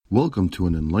Welcome to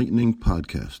an enlightening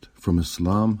podcast from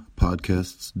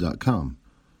IslamPodcasts.com.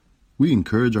 We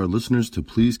encourage our listeners to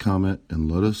please comment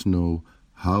and let us know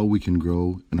how we can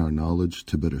grow in our knowledge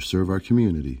to better serve our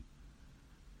community.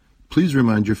 Please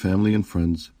remind your family and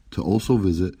friends to also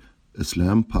visit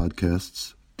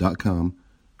IslamPodcasts.com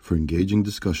for engaging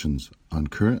discussions on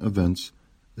current events,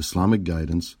 Islamic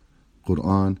guidance,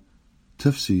 Quran,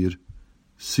 tafsir,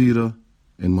 seerah,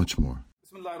 and much more.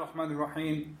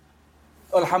 Bismillahirrahmanirrahim.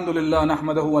 Alhamdulillah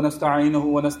nahmaduhu wa nasta'inuhu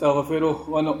wa nastaghfiruh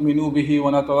wa nu'minu bihi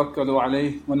wa natawakkalu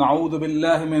alayh wa na'udhu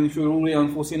billahi min shururi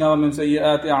anfusina wa min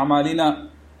sayyiati a'malina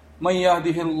man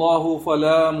yahdihillahu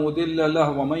fala mudilla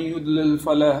lahu wa man yudlilhu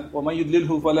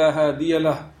fala hadiya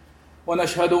lahu wa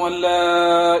nashhadu an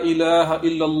la ilaha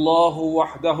illa Allah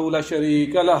wahdahu la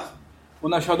sharika lahu wa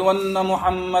nashhadu anna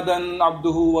Muhammadan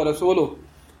abduhu wa rasuluh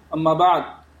amma ba'd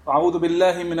a'udhu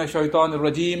billahi minash shaitanir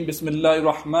rajim bismillahir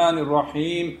rahmanir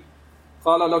rahim.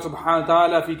 قال الله سبحانه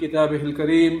وتعالى في كتابه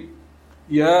الكريم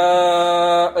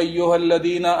يا أيها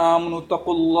الذين آمنوا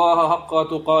اتقوا الله حق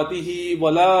تقاته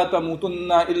ولا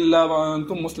تموتن إلا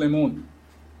وأنتم مسلمون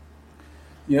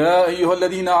يا أيها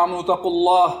الذين آمنوا اتقوا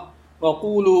الله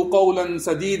وقولوا قولا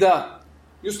سديدا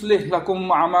يصلح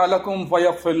لكم أعمالكم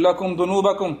ويغفر لكم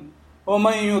ذنوبكم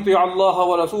ومن يطع الله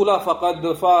ورسوله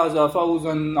فقد فاز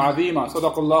فوزا عظيما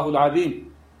صدق الله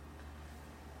العظيم.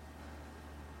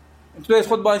 In today's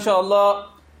khutbah,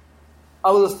 inshallah,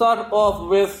 I will start off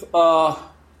with a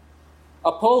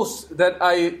post that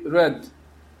I read.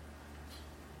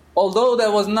 Although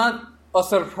that was not a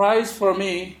surprise for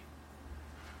me,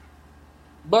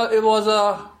 but it was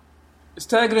a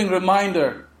staggering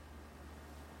reminder.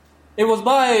 It was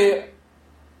by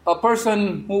a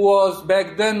person who was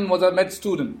back then was a med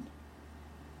student.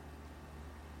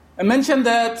 I mentioned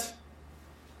that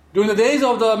during the days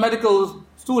of the medical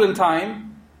student time,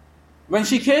 when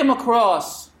she came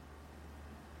across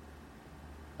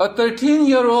a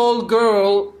 13-year-old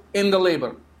girl in the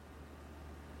labor.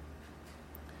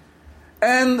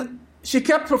 And she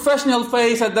kept professional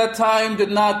face at that time, did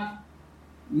not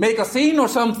make a scene or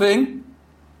something,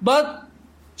 but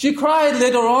she cried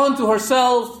later on to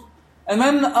herself. And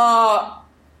when a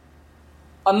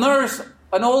nurse,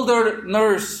 an older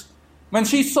nurse, when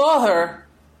she saw her,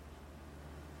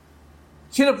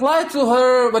 she replied to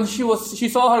her when she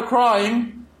saw her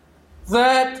crying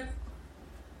that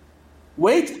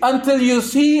wait until you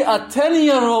see a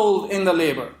 10-year-old in the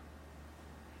labor.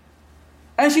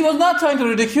 And she was not trying to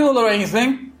ridicule or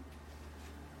anything.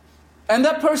 And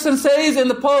that person says in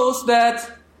the post that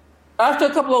after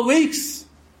a couple of weeks,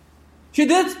 she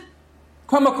did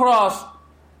come across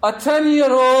a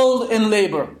 10-year-old in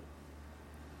labor.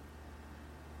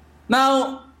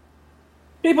 Now,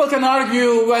 people can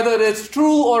argue whether it's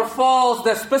true or false,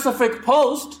 that specific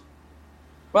post.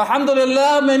 But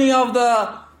alhamdulillah,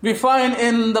 we find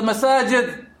in the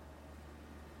masajid,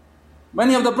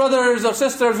 many of the brothers or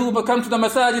sisters who come to the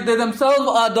masajid, they themselves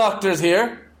are doctors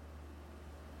here.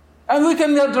 And we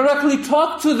can directly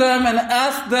talk to them and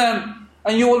ask them,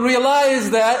 and you will realize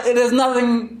that it is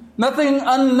nothing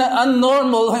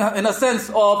unnormal in a sense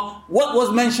of what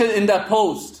was mentioned in that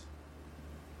post.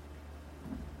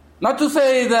 Not to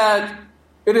say that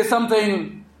it is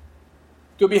something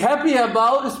to be happy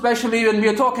about, especially when we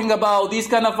are talking about these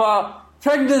kind of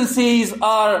pregnancies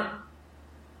are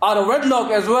out of wedlock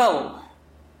as well.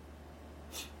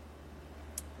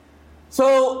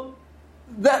 So,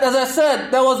 that, as I said,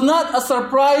 that was not a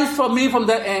surprise for me from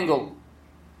that angle.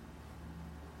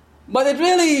 But it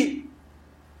really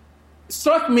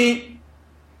struck me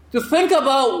to think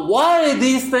about why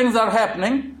these things are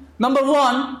happening. Number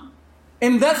one,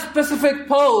 in that specific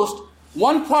post,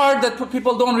 one part that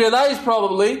people don't realize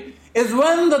probably is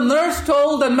when the nurse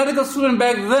told the medical student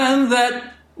back then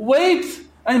that wait,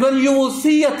 and when you will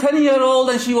see a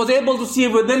 10-year-old, and she was able to see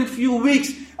within a few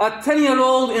weeks a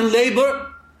 10-year-old in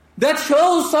labor, that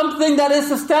shows something that is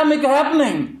systemic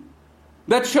happening.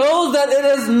 That shows that it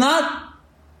is not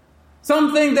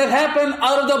something that happened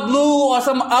out of the blue or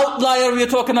some outlier we are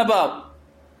talking about.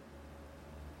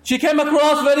 She came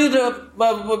across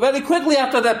very quickly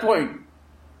after that point.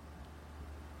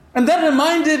 And that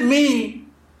reminded me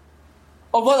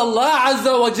of what Allah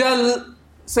Azza wa Jal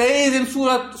says in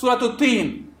Surah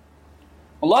At-Teen.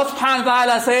 Allah subhanahu wa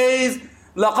ta'ala says,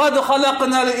 لَقَدْ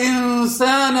خَلَقْنَا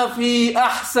الْإِنسَانَ فِي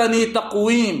أَحْسَنِ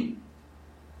تَقْوِيمٍ.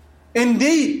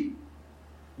 Indeed,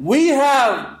 we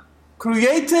have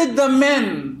created the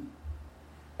men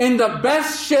in the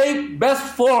best shape,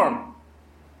 best form.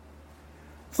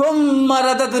 ثُمَّ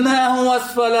رَدَدْنَاهُ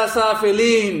أَسْفَلَ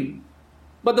سَافِلِينَ.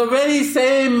 But the very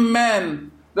same man,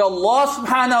 that Allah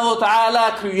subhanahu wa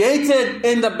ta'ala created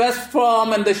in the best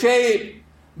form and the shape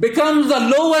becomes the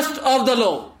lowest of the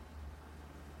low.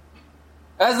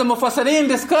 As the Mufassirin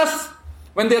discuss,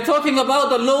 when they're talking about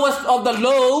the lowest of the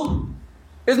low,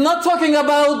 it's not talking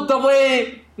about the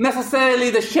way necessarily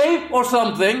the shape or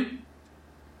something.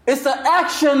 It's the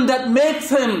action that makes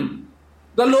him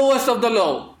the lowest of the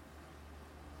low.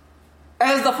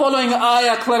 As the following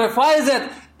ayah clarifies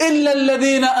it, إِلَّا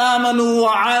الَّذِينَ آمَنُوا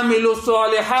وَعَامِلُوا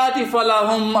الصَّالِحَاتِ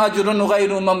فَلَهُمْ أَجْرٌ غَيْرُ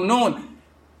مَمْنُونَ.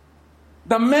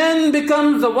 The man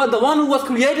becomes the one who was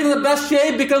created in the best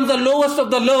shape becomes the lowest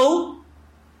of the low,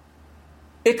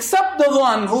 except the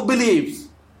one who believes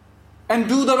and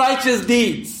do the righteous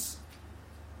deeds.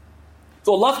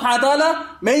 So Allah subhanahu wa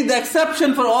ta'ala made the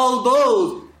exception for all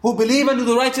those who believe and do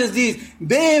the righteous deeds.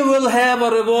 They will have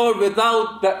a reward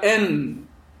without the end.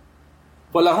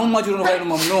 فَلَهُمْ أَجْرٌ غَيْرُ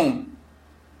مَمْنُونَ.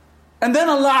 And then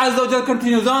Allah Azza wa Jalla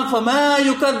continues on, فَمَا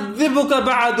يُكَذِّبُكَ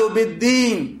بَعْدُ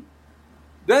بِالدِّينِ.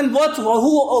 Then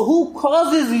who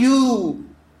causes you,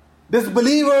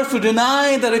 disbelievers, to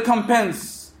deny the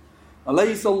recompense?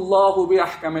 أَلَيْسَ اللَّهُ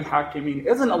بِأَحْكَمِ الْحَاكِمِينَ.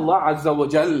 Isn't Allah Azza wa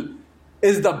Jal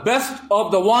is the best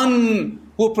of the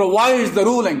one who provides the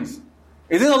rulings?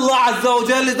 Isn't Allah Azza wa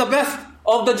Jal is the best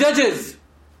of the judges?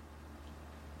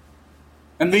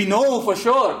 And we know for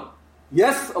sure,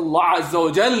 yes, Allah Azza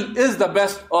wa Jal is the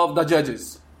best of the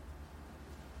judges.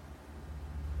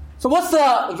 So what's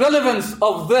the relevance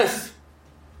of this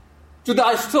to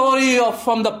the story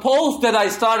from the post that I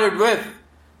started with,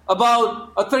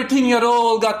 about a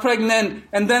 13-year-old got pregnant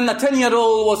and then a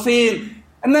 10-year-old was seen.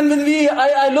 And then when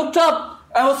I looked up,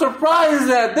 I was surprised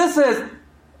that this is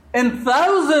in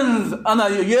thousands on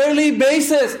a yearly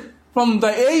basis from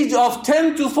the age of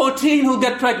 10 to 14 who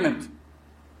get pregnant.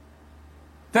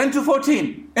 10 to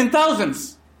 14, in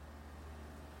thousands.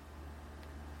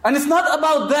 And it's not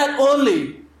about that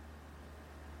only.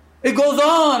 It goes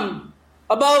on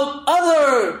about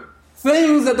other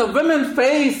things that the women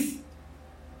face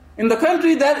in the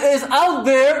country that is out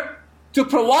there to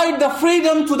provide the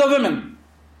freedom to the women.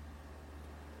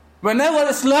 Whenever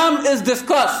Islam is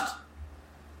discussed,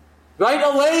 right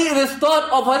away it is thought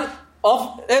of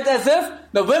it as if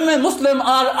the women, Muslims,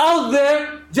 are out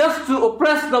there just to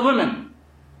oppress the women.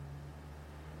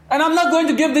 And I'm not going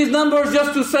to give these numbers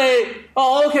just to say,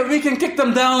 oh, okay, we can kick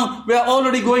them down. We are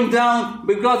already going down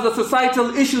because of the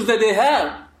societal issues that they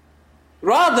have.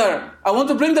 Rather, I want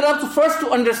to bring that up to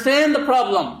understand the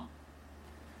problem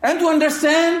and to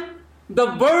understand the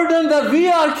burden that we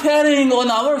are carrying on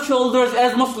our shoulders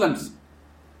as Muslims.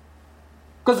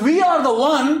 Because we are the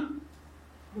one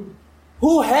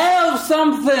who have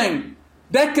something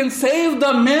that can save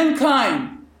the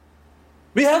mankind.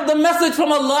 We have the message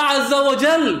from Allah Azza wa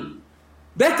Jal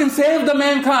that can save the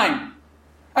mankind.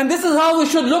 And this is how we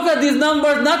should look at these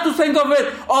numbers, not to think of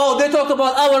it, oh, they talk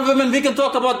about our women, we can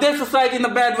talk about their society in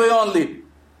a bad way only.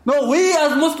 No, we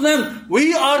as Muslims,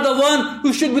 we are the one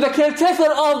who should be the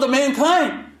caretaker of the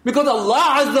mankind. Because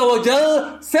Allah Azza wa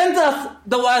Jal sent us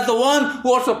as the one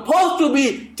who are supposed to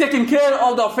be taking care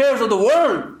of the affairs of the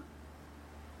world.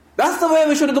 That's the way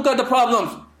we should look at the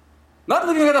problems. Not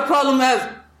looking at the problem as,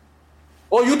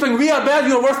 oh, you think we are bad,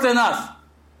 you're worse than us.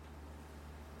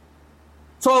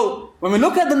 So, when we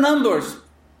look at the numbers,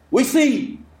 we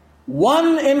see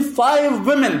 1 in 5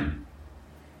 women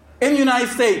in the United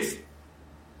States,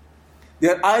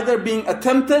 they're either being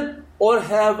attempted or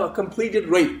have a completed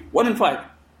rape. 1 in 5.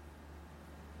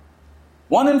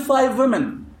 1 in 5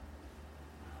 women.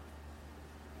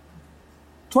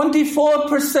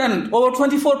 24%, over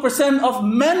 24% of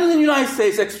men in the United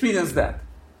States experience that.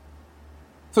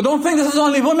 So don't think this is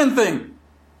only a women thing.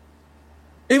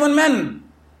 Even men.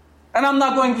 And I'm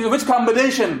not going to which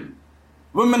combination.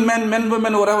 Women, men,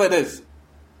 women, whatever it is.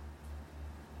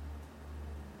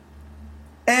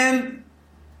 And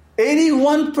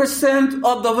 81%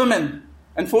 of the women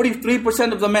and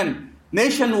 43% of the men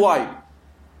nationwide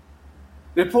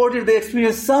reported they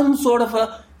experienced some sort of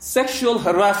a sexual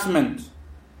harassment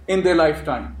in their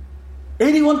lifetime.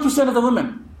 81% of the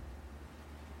women.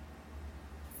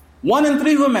 1 in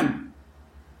 3 women.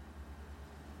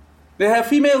 They have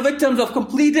female victims of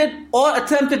completed or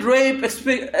attempted rape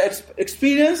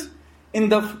experience in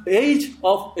the age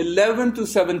of 11 to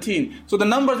 17. So the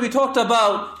numbers we talked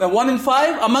about, the 1 in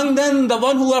 5, among them the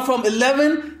one who are from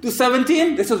 11 to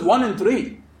 17, this is 1 in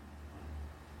 3.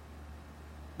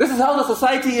 This is how the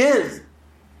society is.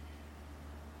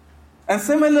 And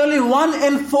similarly, 1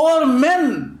 in 4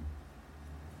 men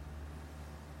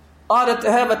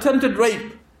have attempted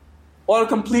rape or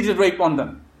completed rape on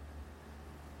them.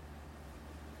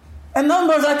 And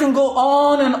numbers, I can go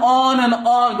on and on and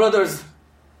on, brothers.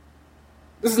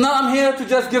 This is not, I'm here to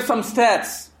just give some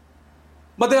stats.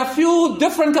 But there are a few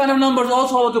different kind of numbers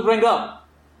also I want to bring up.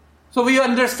 So we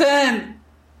understand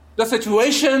the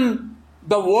situation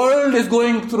the world is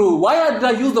going through. Why did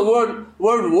I use the word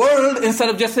world instead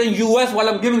of just saying US while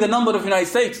I'm giving the number of United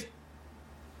States?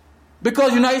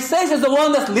 Because United States is the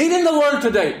one that's leading the world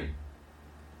today.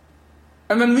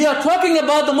 And when we are talking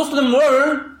about the Muslim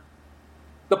world,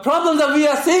 the problems that we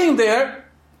are seeing there,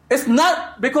 it's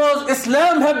not because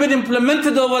Islam have been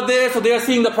implemented over there, so they are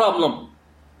seeing the problem.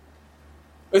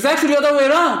 It's actually the other way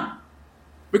around.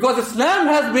 Because Islam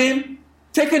has been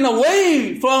taken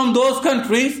away from those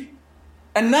countries,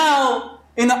 and now,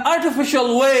 in an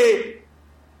artificial way,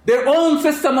 their own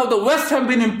system of the West have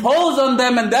been imposed on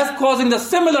them, and that's causing the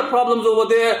similar problems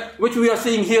over there, which we are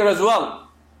seeing here as well.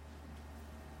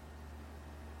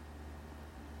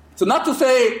 So not to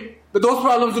say that those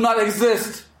problems do not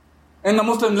exist in the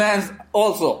Muslim lands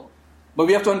also, but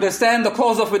we have to understand the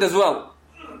cause of it as well.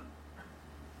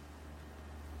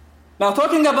 Now,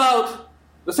 talking about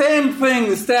the same thing,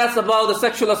 the stats about the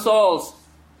sexual assaults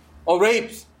or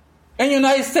rapes. In the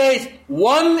United States,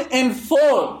 1 in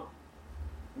 4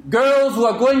 girls who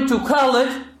are going to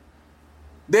college,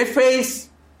 they face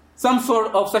some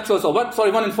sort of sexual assault.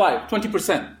 1 in 5,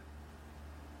 20%.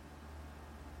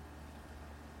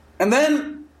 And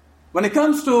then, when it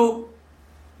comes to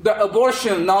the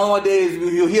abortion, nowadays,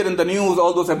 you hear in the news,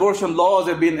 all those abortion laws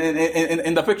have been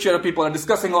in the picture, people are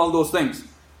discussing all those things.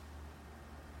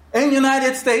 In the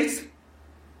United States,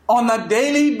 on a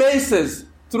daily basis,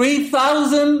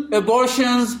 3,000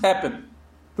 abortions happen.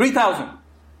 3,000.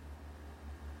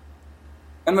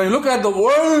 And when you look at the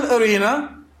world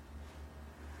arena,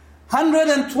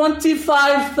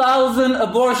 125,000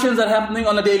 abortions are happening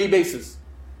on a daily basis.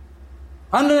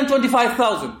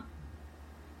 125,000.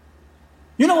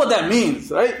 You know what that means,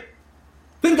 right?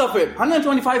 Think of it.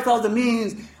 125,000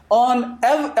 means on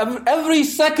every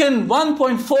second,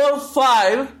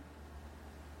 1.45,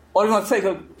 or you want to say,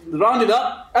 round it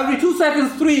up, every 2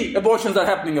 seconds, 3 abortions are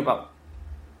happening about.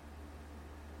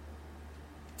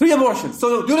 3 abortions.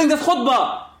 So during this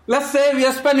khutbah, let's say we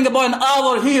are spending about an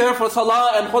hour here for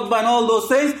salah and khutbah and all those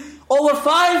things, over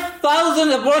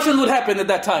 5,000 abortions would happen at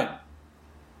that time.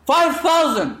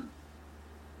 5,000.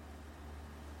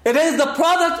 It is the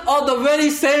product of the very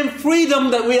same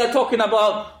freedom that we are talking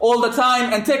about all the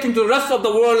time and taking to the rest of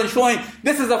the world and showing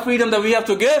this is the freedom that we have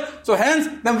to give. So hence,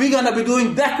 then we're going to be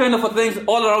doing that kind of things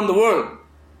all around the world.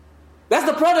 That's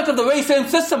the product of the very same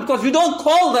system, because you don't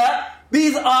call that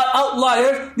these are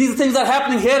outliers, these things are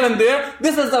happening here and there.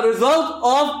 This is the result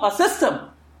of a system.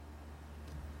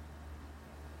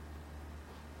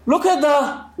 Look at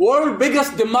the world's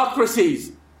biggest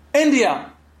democracies, India.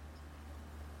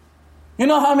 You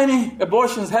know how many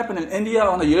abortions happen in India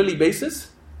on a yearly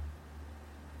basis?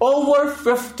 Over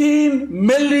 15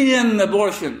 million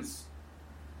abortions.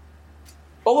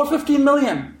 Over 15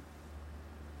 million.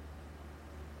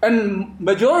 And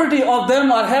majority of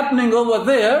them are happening over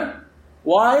there.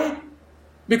 Why?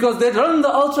 Because they run the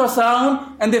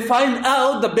ultrasound and they find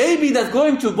out the baby that's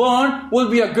going to born will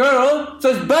be a girl, so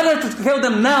it's better to kill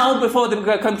them now before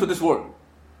they come to this world.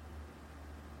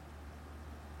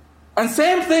 And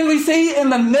same thing we see in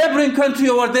the neighboring country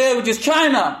over there, which is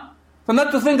China. So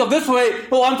not to think of this way,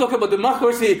 oh, I'm talking about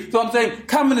democracy, so I'm saying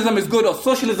communism is good or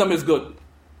socialism is good.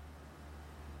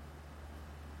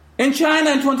 In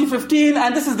China in 2015,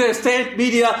 and this is their state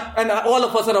media, and all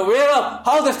of us are aware of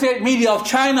how the state media of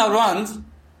China runs,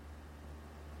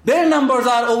 their numbers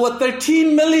are over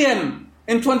 13 million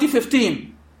in 2015.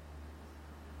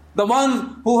 The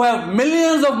ones who have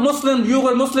millions of Muslims,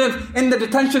 Uyghur Muslims, in the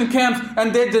detention camps,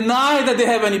 and they deny that they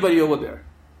have anybody over there.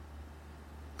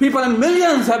 People in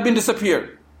millions have been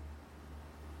disappeared.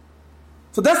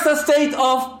 So that's the state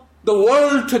of the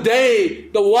world today.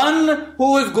 The one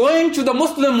who is going to the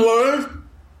Muslim world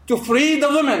to free the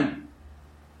women.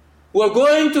 Who are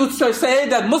going to say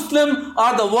that Muslims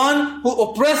are the one who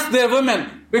oppress their women,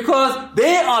 because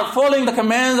they are following the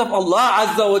commands of Allah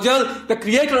Azza wa Jal, the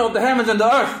creator of the heavens and the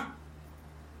earth.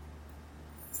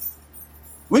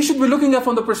 We should be looking at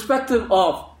from the perspective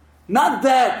of, not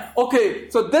that, okay,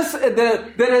 so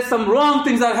there is some wrong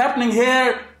things that are happening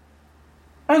here,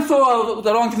 and so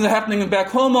the wrong things are happening back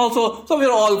home also, so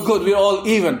we're all good, we're all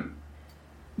even.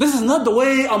 This is not the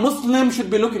way a Muslim should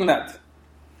be looking at.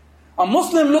 A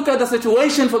Muslim look at the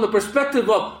situation from the perspective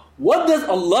of, what does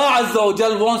Allah Azza wa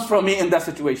Jal wants from me in that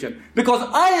situation? Because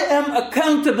I am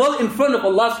accountable in front of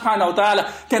Allah subhanahu wa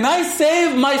ta'ala. Can I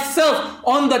save myself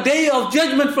on the day of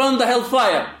judgment from the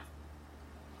hellfire?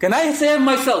 Can I save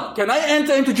myself? Can I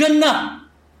enter into Jannah?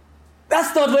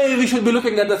 That's the way we should be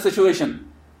looking at that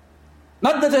situation.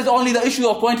 Not that it's only the issue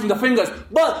of pointing the fingers,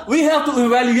 but we have to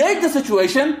evaluate the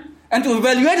situation, and to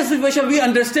evaluate the situation we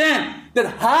understand that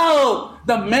how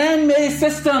the man-made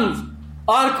systems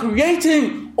are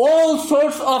creating all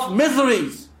sorts of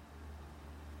miseries.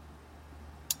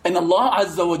 And Allah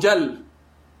Azza wa Jal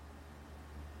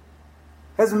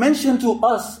has mentioned to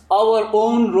us our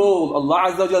own role.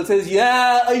 Allah Azza wa Jal says,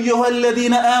 Ya ayyuhal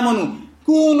ladhina amanu,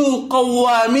 kunu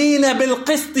qawwamina bil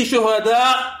qisti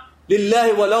shuhada'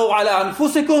 lillahi walau ala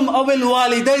anfusikum awil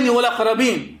walidaini wal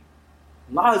aqrabin.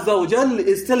 Allah Azza wa Jal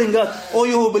is telling us, O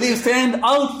you who believe, stand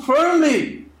out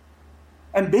firmly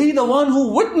and be the one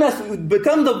who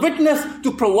become the witness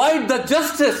to provide the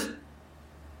justice.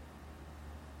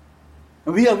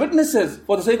 And we are witnesses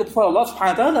for the sake of Allah subhanahu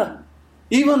wa ta'ala.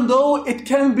 Even though it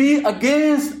can be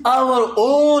against our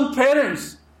own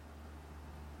parents.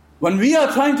 When we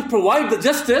are trying to provide the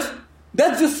justice,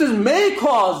 that justice may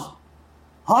cause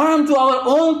harm to our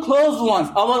own close ones,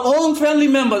 our own family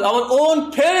members, our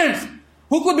own parents,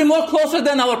 who could be more closer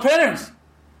than our parents.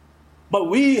 But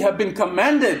we have been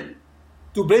commanded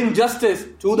to bring justice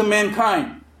to the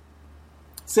mankind.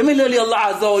 Similarly,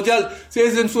 Allah Azza wa Jal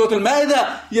says in Surah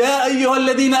Al-Ma'idah, Ya ayyuhal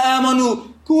ladhina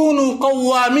amanu, kunu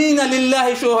qawwamina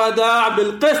lillahi shuhada'a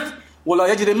bil qist, wa la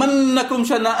yajrimannakum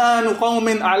shana'anu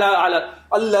qawmin ala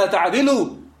alla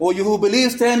ta'dilu. O you who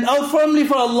believe, stand out firmly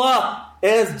for Allah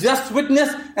as just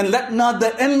witness, and let not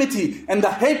the enmity and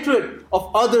the hatred of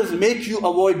others make you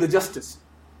avoid the justice.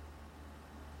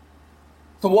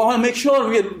 So we want to make sure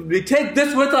we take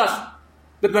this with us,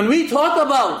 that when we talk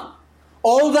about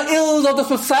all the ills of the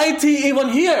society even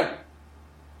here,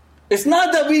 it's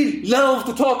not that we love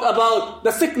to talk about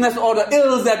the sickness or the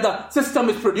ills that the system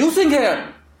is producing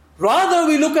here. Rather,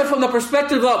 we look at it from the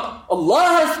perspective of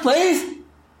Allah has placed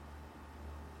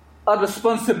a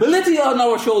responsibility on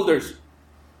our shoulders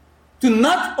to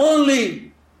not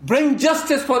only bring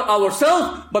justice for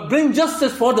ourselves, but bring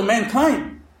justice for the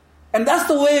mankind. And that's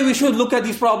the way we should look at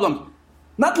these problems.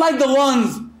 Not like the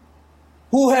ones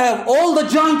who have all the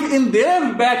junk in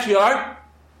their backyard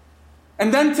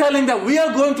and then telling that we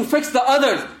are going to fix the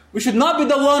others. We should not be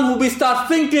the one who we start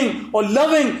thinking or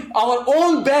loving our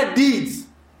own bad deeds.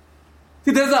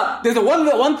 See, there's a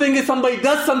one thing is somebody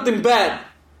does something bad.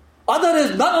 Other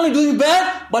is not only doing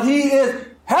bad, but he is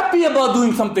happy about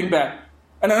doing something bad.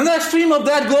 And another extreme of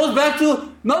that goes back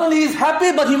to not only he's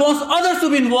happy, but he wants others to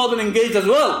be involved and engaged as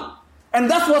well. And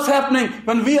that's what's happening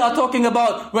when we are talking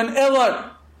about when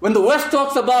the West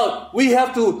talks about we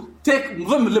have to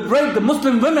liberate the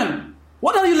Muslim women.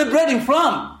 What are you liberating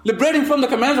from? Liberating from the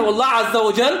commands of Allah Azza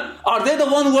wa Jal? Are they the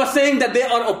ones who are saying that they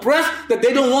are oppressed, that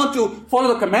they don't want to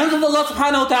follow the commands of Allah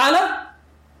subhanahu wa ta'ala?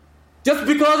 Just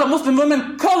because a Muslim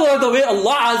woman cover the way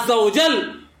Allah Azza wa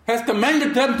Jal has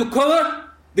commanded them to cover,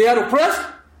 they are oppressed?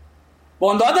 But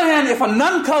on the other hand, if a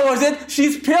nun covers it,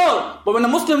 she's pure. But when a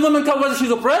Muslim woman covers it,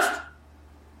 she's oppressed?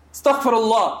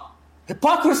 Astaghfirullah.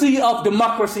 Hypocrisy of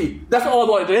democracy. That's all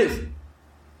what it is.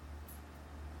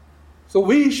 So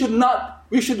we should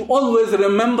always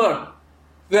remember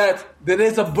that there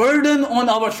is a burden on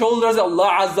our shoulders that Allah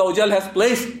Azza wa Jal has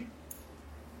placed.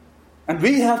 And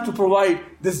we have to provide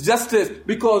this justice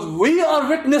because we are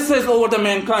witnesses over the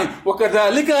mankind.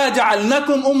 وَكَذَلِكَ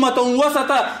جَعَلْنَاكُمْ أُمَّةً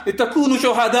وَسَطًا لِتَكُونُوا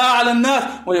شُهَدَاءَ عَلَى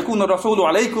النَّاسِ وَيَكُونَ الرَّسُولُ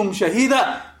عَلَيْكُمْ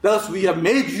شَهِيدًا. Thus we have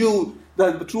made you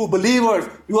the true believers.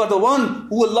 You are the one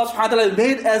who Allah subhanahu wa ta'ala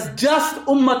made as just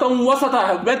ummatan wasata. I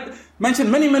have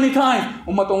mentioned many times,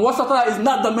 ummatan wasata is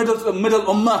not the middle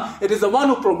ummah. It is the one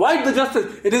who provides the justice.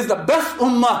 It is the best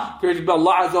ummah created by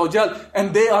Allah Azza wa Jal,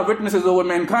 and they are witnesses over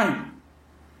mankind.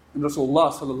 And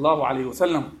Rasulullah sallallahu alayhi wa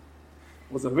sallam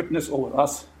was a witness over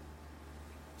us.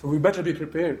 So we better be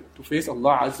prepared to face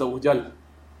Allah Azza wa Jal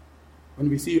when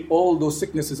we see all those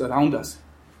sicknesses around us,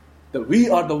 that we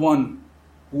are the one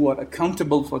who are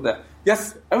accountable for that.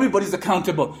 Yes, everybody's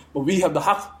accountable, but we have the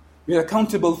haqq. We are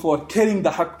accountable for carrying the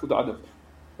haqq to the others.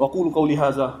 وَأَقُولُ قَوْلِي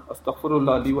هَذَا أَسْتَغْفِرُ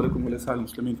اللَّهَ لِي وَلَكُمْ وَلِسَائِرِ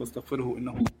الْمُسْلِمِينَ فَاسْتَغْفِرُوهُ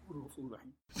إِنَّهُ هُوَ الْغَفُورُ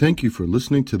الرَّحِيمُ. Thank you for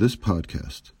listening to this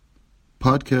podcast.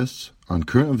 Podcasts on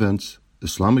current events,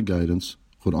 Islamic guidance,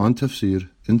 Quran tafsir,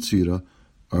 and seerah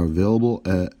are available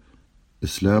at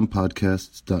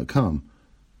islampodcasts.com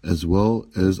as well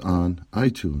as on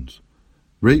iTunes.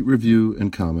 Rate, review,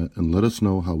 and comment, and let us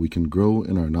know how we can grow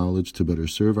in our knowledge to better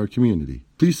serve our community.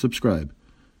 Please subscribe,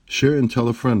 share, and tell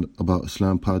a friend about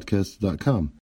islampodcasts.com.